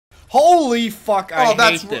Holy fuck, I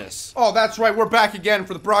hate this. Oh, that's right. We're back again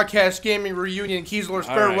for the BCast Gaming Reunion Kiesler's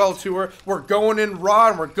Farewell Tour. We're going in raw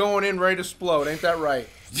and we're going in ready to explode. Ain't that right?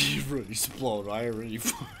 You really explode. I already...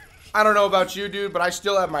 I don't know about you, dude, but I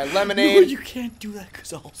still have my lemonade. No, you can't do that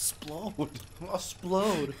because I'll explode. I'll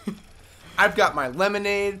explode. I've got my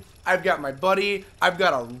lemonade. I've got my buddy. I've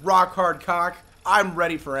got a rock-hard cock. I'm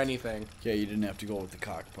ready for anything. Yeah, you didn't have to go with the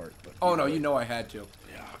cock part. But oh, no, you know I had to.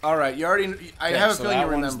 Yeah. All right, you already... I have a feeling you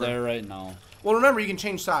remember. One's there right now. Well, remember, you can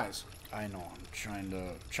change size. I know. I'm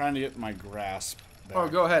trying to get my grasp back. Oh,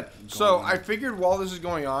 go ahead. So, I figured while this is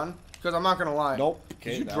going on, because I'm not going to lie. Nope.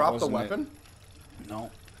 Did you drop the weapon? No.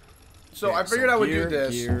 So, okay, I figured I would do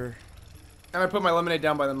this. And I put my lemonade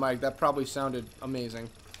down by the mic. That probably sounded amazing.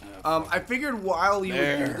 I figured while you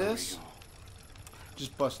would do this...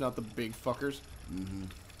 Just busting out the big fuckers. Mm-hmm.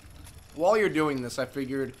 While you're doing this, I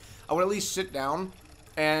figured I would at least sit down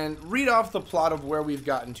and read off the plot of where we've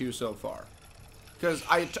gotten to so far. Because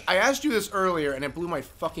I asked you this earlier, and it blew my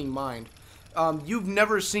fucking mind. You've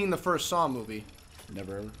never seen the first Saw movie.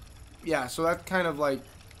 Never ever? Yeah, so that kind of, like,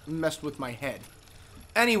 messed with my head.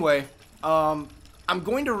 Anyway, I'm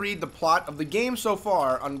going to read the plot of the game so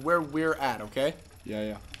far on where we're at, okay? Yeah,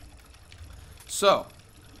 yeah. So,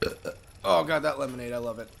 oh god, that lemonade, I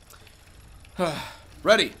love it.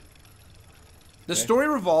 Ready. The story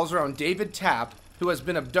revolves around David Tapp, who has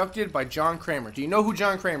been abducted by John Kramer. Do you know who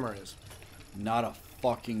John Kramer is? Not a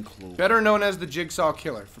fucking clue. Better known as the Jigsaw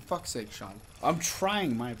Killer. For fuck's sake, Sean. I'm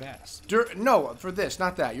trying my best. No, for this,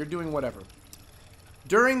 not that. You're doing whatever.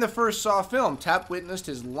 During the first Saw film, Tapp witnessed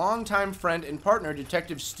his longtime friend and partner,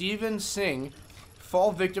 Detective Stephen Singh,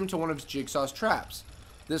 fall victim to one of Jigsaw's traps.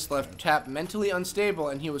 This left Tapp mentally unstable,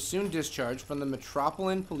 and he was soon discharged from the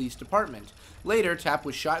Metropolitan Police Department. Later, Tapp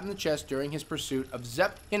was shot in the chest during his pursuit of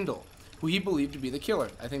Zepp Hindle, who he believed to be the killer.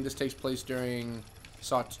 I think this takes place during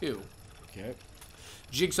Saw 2. Okay.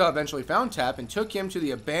 Jigsaw eventually found Tapp and took him to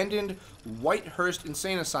the abandoned Whitehurst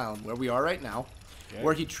Insane Asylum, where we are right now,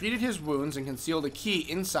 where he treated his wounds and concealed a key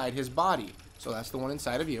inside his body. So that's the one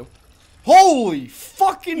inside of you. Holy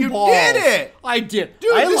fucking balls. You did it! I did.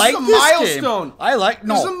 Dude, I this like is a this milestone. Game. I like...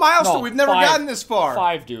 No. This is a milestone. No, We've never gotten this far.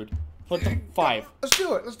 5, dude. Put the 5. Let's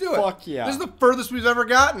do it. Let's do it. Fuck yeah. This is the furthest we've ever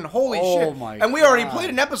gotten. Holy shit. Oh my And we already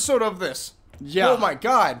played an episode of this. Yeah. Oh my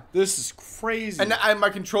god. This is crazy. And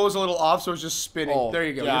my controller's a little off, so it's just spinning. Oh, there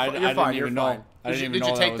you go. Yeah, you're fine. You're fine. Did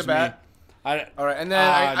you take the bat? All right, and then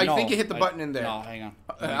I think you hit the button in there. No, hang on.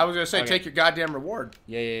 I was going to say, take your goddamn reward.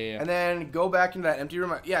 Yeah. And then go back into that empty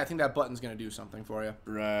room. Yeah, I think that button's going to do something for you.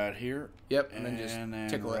 Right here. Yep, and then just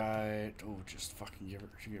tickle it. Oh, just fucking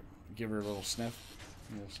give her a little sniff.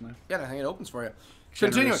 A little sniff. Yeah, and I think it opens for you.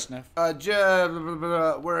 Continuing.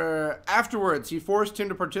 Where afterwards, he forced him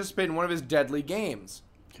to participate in one of his deadly games.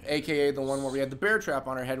 Okay. A.K.A. the one where we had the bear trap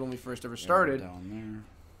on our head when we first ever started. Down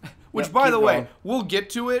there. Which, by the way, we'll get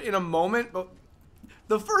to it in a moment, but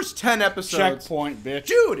the first 10 episodes... Checkpoint, bitch.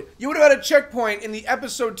 Dude, you would have had a checkpoint in the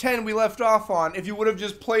episode 10 we left off on if you would have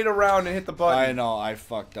just played around and hit the button. I know, I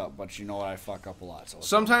fucked up, but you know what? I fuck up a lot. So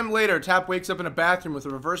sometime later, Tapp wakes up in a bathroom with a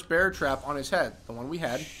reverse bear trap on his head, the one we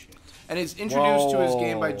had, and is introduced to his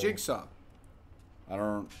game by Jigsaw. I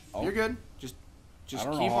don't... Oh. You're good. Just I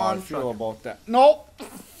don't keep know how on I feel trucking. about that. Nope.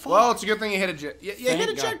 Well, it's a good thing you hit a you hit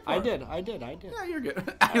a checkpoint. I did. Yeah, you're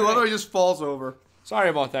good. I love how he just falls over. Sorry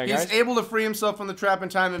about that, guys. He's able to free himself from the trap in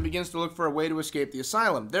time and begins to look for a way to escape the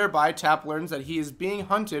asylum. Thereby, Tapp learns that he is being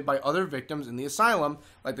hunted by other victims in the asylum,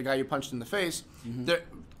 like the guy you punched in the face,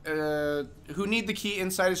 who need the key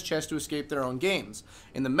inside his chest to escape their own games.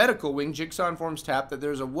 In the medical wing, Jigsaw informs Tapp that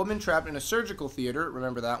there's a woman trapped in a surgical theater.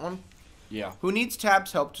 Remember that one? Yeah. Who needs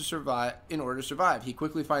Tapp's help to survive in order to survive. He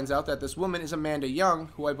quickly finds out that this woman is Amanda Young,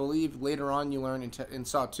 who I believe later on you learn in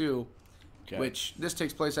Saw 2, which this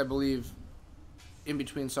takes place, I believe, in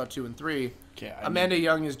between Saw 2 and 3. Okay, Amanda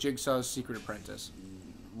Young is Jigsaw's secret apprentice.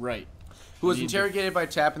 Right. Who was interrogated by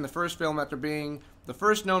Tapp in the first film after being the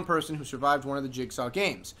first known person who survived one of the Jigsaw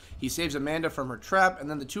games. He saves Amanda from her trap, and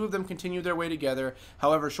then the two of them continue their way together.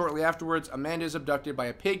 However, shortly afterwards, Amanda is abducted by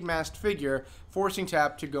a pig-masked figure, forcing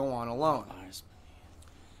Tapp to go on alone.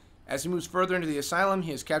 As he moves further into the asylum,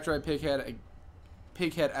 he is captured by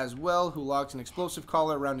Pighead as well, who locks an explosive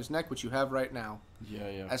collar around his neck, which you have right now.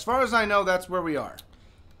 Yeah. As far as I know, that's where we are.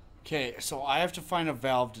 Okay, so I have to find a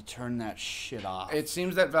valve to turn that shit off. It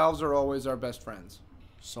seems that valves are always our best friends.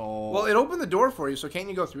 So... Well, it opened the door for you, so can't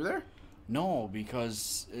you go through there? No,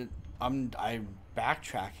 because I'm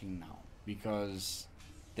backtracking now because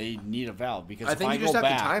they need a valve. Because I think you just have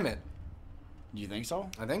to time it. Do you think so?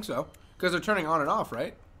 I think so. Because they're turning on and off,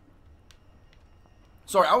 right?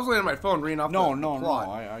 Sorry, I was laying on my phone reading off the plot.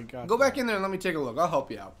 I got Go back in there and let me take a look. I'll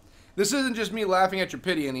help you out. This isn't just me laughing at your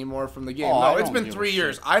pity anymore from the game. Oh, No, I it's don't been give a 3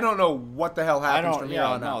 years. shit. I don't know what the hell I happens don't. from here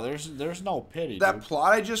Yeah, on out. no. There's no pity. That Dude.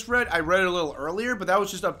 plot I just read, I read it a little earlier, but that was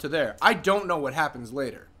just up to there. I don't know what happens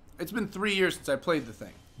later. It's been 3 years since I played the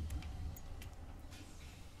thing.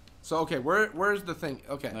 So, okay, where's the thing?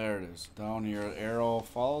 Okay. There it is. Down here, arrow.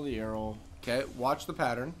 Follow the arrow. Okay, watch the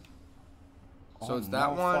pattern. So Oh, it's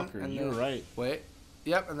that one. motherfucker, And you're then, right. Wait.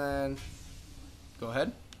 Yep, and then go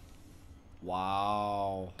ahead.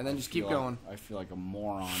 Wow. And then just I keep feel going. I feel like a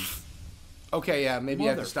moron. Okay, yeah, maybe you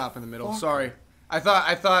have to stop in the middle. Motherfucker. Sorry. I thought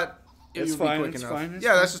it It's would fine. be quick It's enough. fine. It's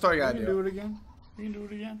Yeah, fine. that's just all you gotta We can do. do it again. We can do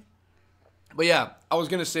it again. But yeah, I was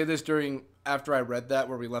gonna say this after I read that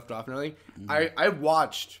where we left off and everything. I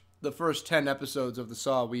watched the first 10 episodes of the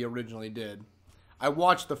Saw we originally did. I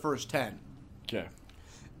watched the first 10. Okay.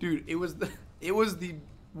 Dude, it was the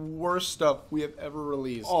worst stuff we have ever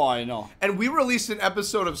released. Oh, I know. And we released an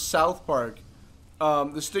episode of South Park,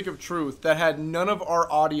 The Stick of Truth, that had none of our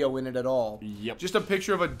audio in it at all. Yep. Just a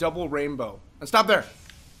picture of a double rainbow. And stop there.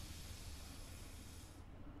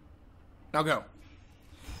 Now go.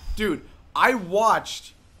 Dude, I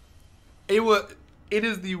watched. It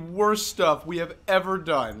is the worst stuff we have ever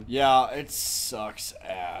done. Yeah, it sucks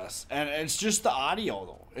ass, and it's just the audio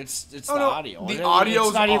though. It's the no, audio. the audio's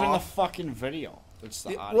It's not even the off. fucking video. It's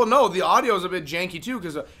the audio. Well, no, the audio is a bit janky too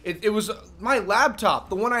because it was my laptop,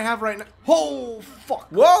 the one I have right now. Oh fuck.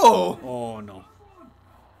 Whoa! Oh no.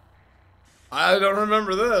 I don't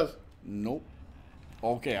remember this. Nope.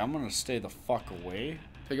 Okay, I'm gonna stay the fuck away.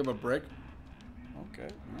 Pick up a brick. Okay.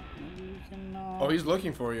 Maybe we can. Oh, he's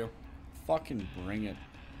looking for you. Fucking bring it.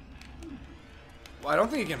 Well, I don't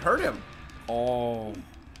think you can hurt him. Oh.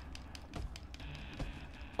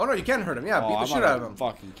 Oh no, you can hurt him. Yeah, beat the I'm shit gonna out of him.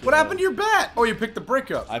 fucking kill What happened to him. your bat? Oh, you picked the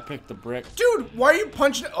brick up. I picked the brick. Dude, why are you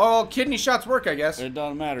punching? Oh, kidney shots work, I guess. It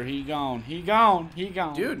doesn't matter. He gone. He gone. He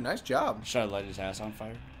gone. Dude, nice job. Should I light his ass on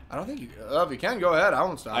fire? I don't think you. If you can, go ahead. I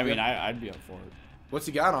won't stop. I mean, you. I'd be up for it. What's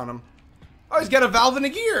he got on him? Oh, he's got a valve and a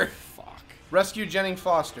gear. Fuck. Rescue Jennings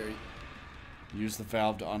Foster. Use the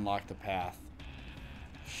valve to unlock the path.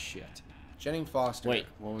 Shit. Jennings Foster. Wait,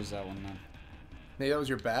 what was that one then? Maybe that was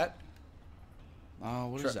your bat.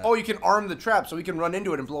 What is that? Oh, you can arm the trap so he can run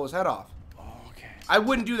into it and blow his head off. Oh, okay. I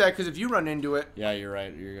wouldn't do that because if you run into it, Yeah, you're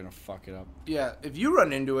right. You're gonna fuck it up. yeah, if you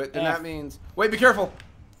run into it, then Yeah. that means. Wait, be careful.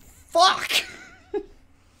 Fuck!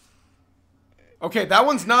 Okay, that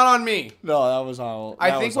one's not on me. No, that was all.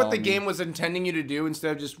 I think what the game was intending you to do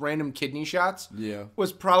instead of just random kidney shots Yeah.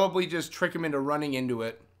 was probably just trick him into running into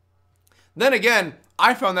it. Then again,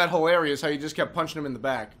 I found that hilarious how you just kept punching him in the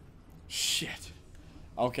back. Shit.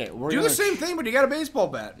 Okay, we're Do gonna the same thing, but you got a baseball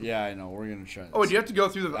bat. Yeah, I know. We're gonna try this. Oh, do you have to go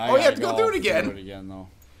through the... I Oh, you have to gotta go through it Do it again. again, though.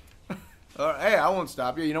 Hey, I won't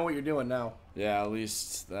stop you. You know what you're doing now. Yeah, at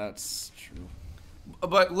least that's true.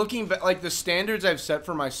 But looking back, like, the standards I've set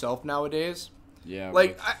for myself nowadays... Yeah.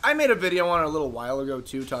 Like, I made a video on it a little while ago,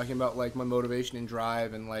 too, talking about, like, my motivation and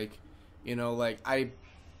drive and, like, you know, like, I'm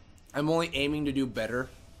only aiming to do better.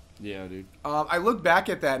 Yeah, dude. I look back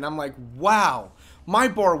at that and I'm like, wow, my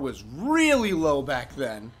bar was really low back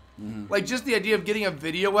then. Mm-hmm. Like, just the idea of getting a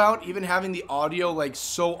video out, even having the audio, like,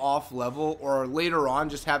 so off level, or later on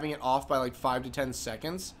just having it off by, like, 5 to 10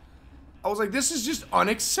 seconds. I was like, this is just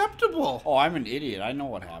unacceptable. Oh, I'm an idiot. I know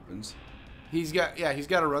what happens. He's got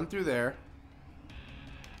to run through there.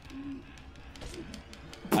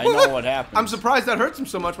 I know what happens. I'm surprised that hurts him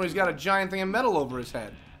so much when he's got a giant thing of metal over his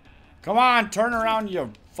head. Come on, turn around,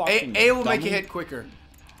 you fucking A will make dummy. you hit quicker.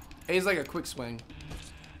 A's like a quick swing.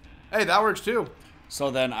 Hey, that works too. So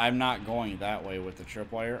then I'm not going that way with the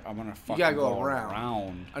tripwire. I'm gonna fucking gotta go go around.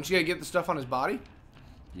 around. Aren't you gotta get the stuff on his body?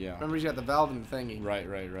 Yeah. Remember, he's got the valve and the thingy. Right.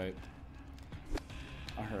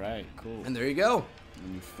 Alright, cool. And there you go.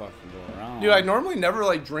 And you fucking go around. Dude, I normally never,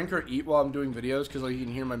 like, drink or eat while I'm doing videos because, like, you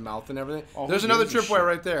can hear my mouth and everything. Oh, There's who another gives a tripwire shit?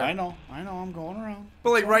 right there. I know, I'm going around.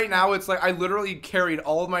 But, like, right now, it's like I literally carried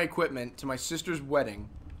all of my equipment to my sister's wedding.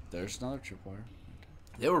 There's another tripwire.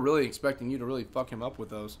 They were really expecting you to really fuck him up with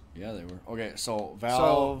those. Yeah, they were. Okay, so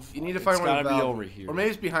valve. So, you need to find it's where the gotta valve be over here. Or maybe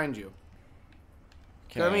it's behind you.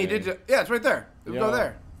 Okay. I mean, you did yeah, it's right there. It would go Yeah.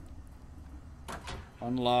 there.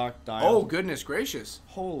 Unlock, dial. Oh, goodness gracious.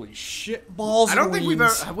 Holy shit balls. I don't think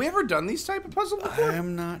wings. have we ever done these type of puzzles before?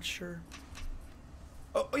 I'm not sure.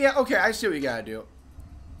 Oh, yeah, okay, I see what you gotta do.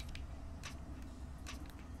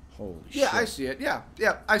 Holy Yeah, shit. I see it. Yeah,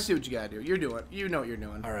 I see what you gotta do. You know what you're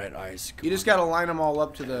doing. Alright, Ice. You just gotta line them all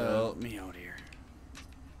up to the... Help me out here.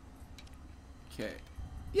 Okay.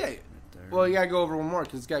 Yeah. There. Well, you gotta go over one more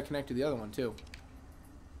because it's gotta connect to the other one too.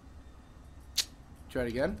 Try it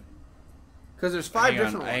again. Because there's five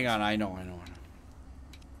different ones. Hang on, I know.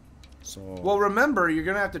 So. Well, remember, you're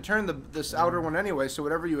gonna have to turn this outer one anyway. So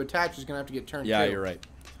whatever you attach is gonna have to get turned. Yeah, too. you're right.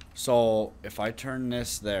 So if I turn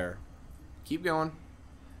this there, Keep going.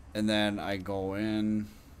 and then I go in.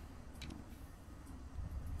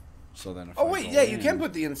 So then if Oh I wait, go yeah, you in, can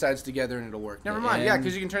put the insides together and it'll work. Never mind. Yeah,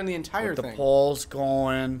 because you can turn the entire with the thing. poles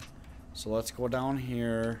going. So let's go down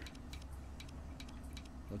here.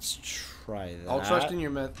 Let's try that. I'll trust in your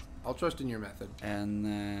method. And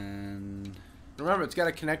then, Remember, it's got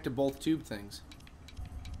to connect to both tube things.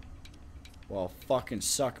 well, fucking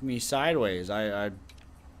suck me sideways. So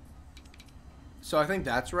I think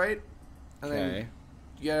that's right. And Okay. then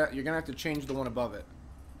yeah, you're gonna have to change the one above it.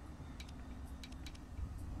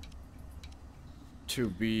 To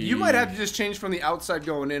be. You might have to just change from the outside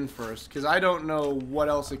going in first, because I don't know what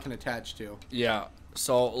else it can attach to. Yeah.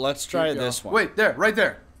 So let's try this one. Wait, there, right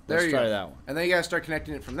there. There Let's you try go. that one. And then you gotta start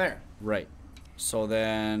connecting it from there. Right. So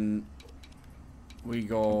then we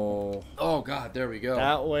go Oh God, there we go.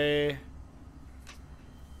 that way,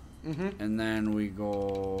 Mm-hmm. and then we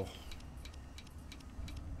go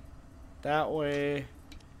that way.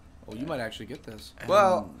 Oh, you might actually get this. And-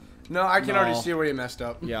 Well, no, I can already No. see where you messed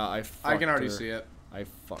up. Yeah, I can already see it. I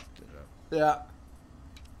fucked it up. Yeah.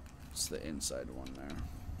 It's the inside one there.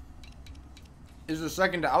 Is the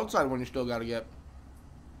second to outside one you still gotta get?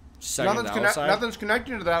 Second outside. Nothing's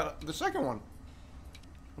connecting to the second one.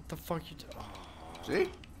 What the fuck you do? Oh. See?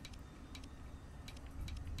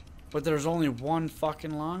 But there's only one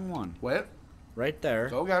fucking long one. Wait. Right there.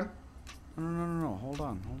 Go again. No. Hold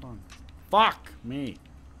on. Fuck me.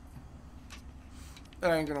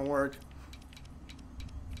 That ain't gonna work.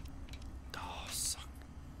 Oh, suck.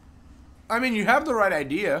 I mean, you have the right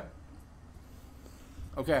idea.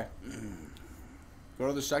 Okay. Go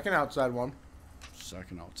to the second outside one.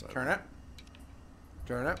 Second outside. Turn it.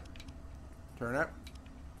 Turn it. Turn it.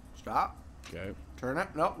 Stop. Okay. Turn it.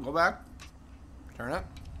 No, go back. Turn it.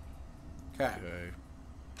 Okay. Okay.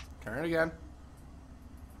 Turn it again.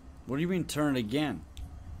 What do you mean turn it again?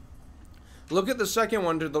 Look at the second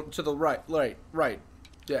one to the right. Right.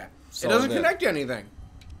 Yeah. So it doesn't that- connect to anything.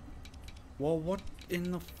 Well, what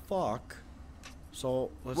in the fuck?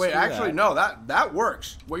 So let's Wait, do actually, that. no. That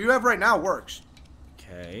works. What you have right now works.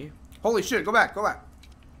 Okay. Holy shit! Go back. Go back.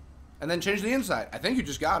 And then change the inside. I think you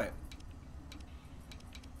just got it.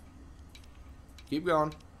 Keep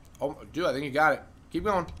going. Oh, dude, I think you got it. Keep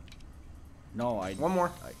going. No, One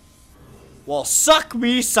more. Well, suck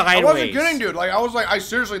me sideways. I wasn't kidding, dude. Like, I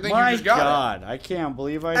seriously think My you just got God, I can't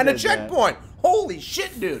believe I it. And did a checkpoint. Holy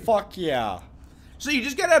shit, dude. That. Fuck yeah. So you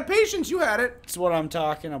just gotta have patience. You had it. That's what I'm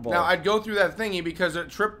talking about. Now, I'd go through that thingy because it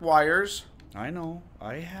trip wires. I know.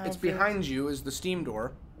 I have. It's behind you is the steam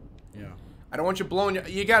door. Yeah. I don't want you blowing your...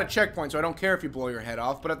 You got a checkpoint, so I don't care if you blow your head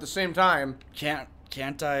off. But at the same time, Can't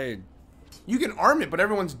I you can arm it, but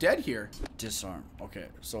everyone's dead here. disarm? Okay.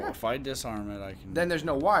 So if I disarm it, I can. Then there's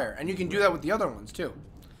no wire. And you can do that with the other ones, too.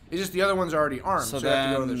 It's just the other ones are already armed, so you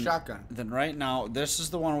have to go to the shotgun. Then right now, this is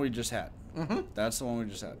the one we just had. Mm-hmm. That's the one we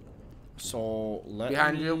just had. So let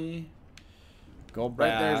Behind me you. go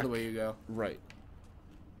back. Right there's the way you go. Right.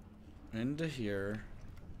 Into here.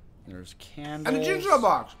 There's candles. And the jigsaw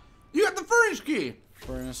box. You got the furnace key.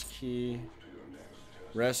 Furnace key.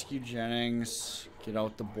 Rescue Jennings. Get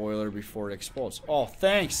out the boiler before it explodes. Oh,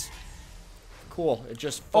 thanks. Cool. It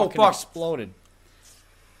just Oh, fucking fuck. exploded.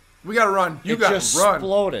 We gotta run. You It gotta just run.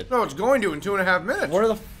 exploded. No, it's going to in 2.5 minutes. Where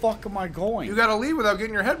the fuck am I going? You gotta leave without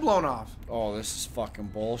getting your head blown off. Oh, this is fucking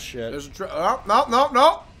bullshit. There's a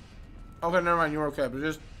no. Okay, never mind. You're okay. But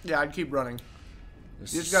just, yeah, I'd keep running.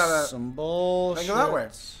 This you just is gotta some bullshit. go that way.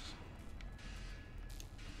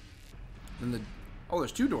 And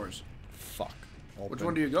there's 2 doors. Fuck. Which Open.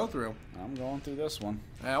 one do you go through? I'm going through this one.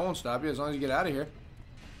 Hey, I won't stop you as long as you get out of here.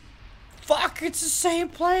 Fuck, it's the same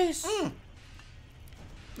place.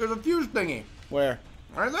 There's a fuse thingy. Where?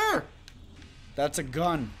 Right there. That's a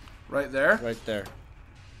gun. Right there. Right there.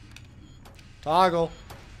 Toggle.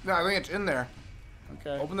 No, I think it's in there.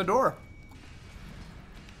 Okay. Open the door.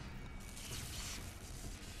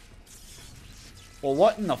 Well,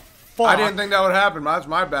 what in the fuck? I didn't think that would happen, but that's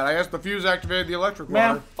my bad. I guess the fuse activated the electric Man,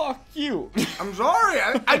 water. fuck you. I'm sorry.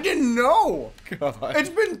 I didn't know. God. It's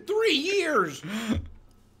been 3 years.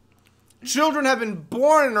 Children have been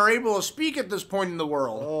born and are able to speak at this point in the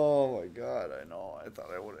world. Oh my god, I know. I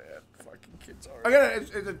thought I would have had fucking kids I already.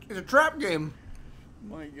 got it. It's a trap game.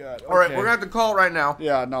 My god. All right, okay. we're gonna have to call it right now.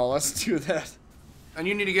 Yeah, no, let's do that. And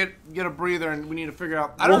you need to get a breather, and we need to figure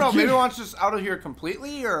out. I don't know. Okay. Maybe it wants us out of here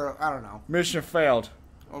completely, or I don't know. Mission failed.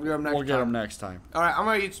 We'll get him next We'll get time. them next time. All right, I'm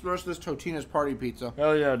gonna eat the rest of this Totino's party pizza.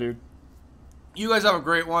 Hell yeah, dude. You guys have a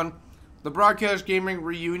great one. The Broadcast Gaming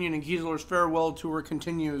reunion and Kiesler's farewell tour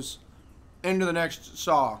continues into the next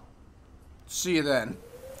Saw. See you then.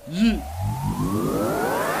 Yeet.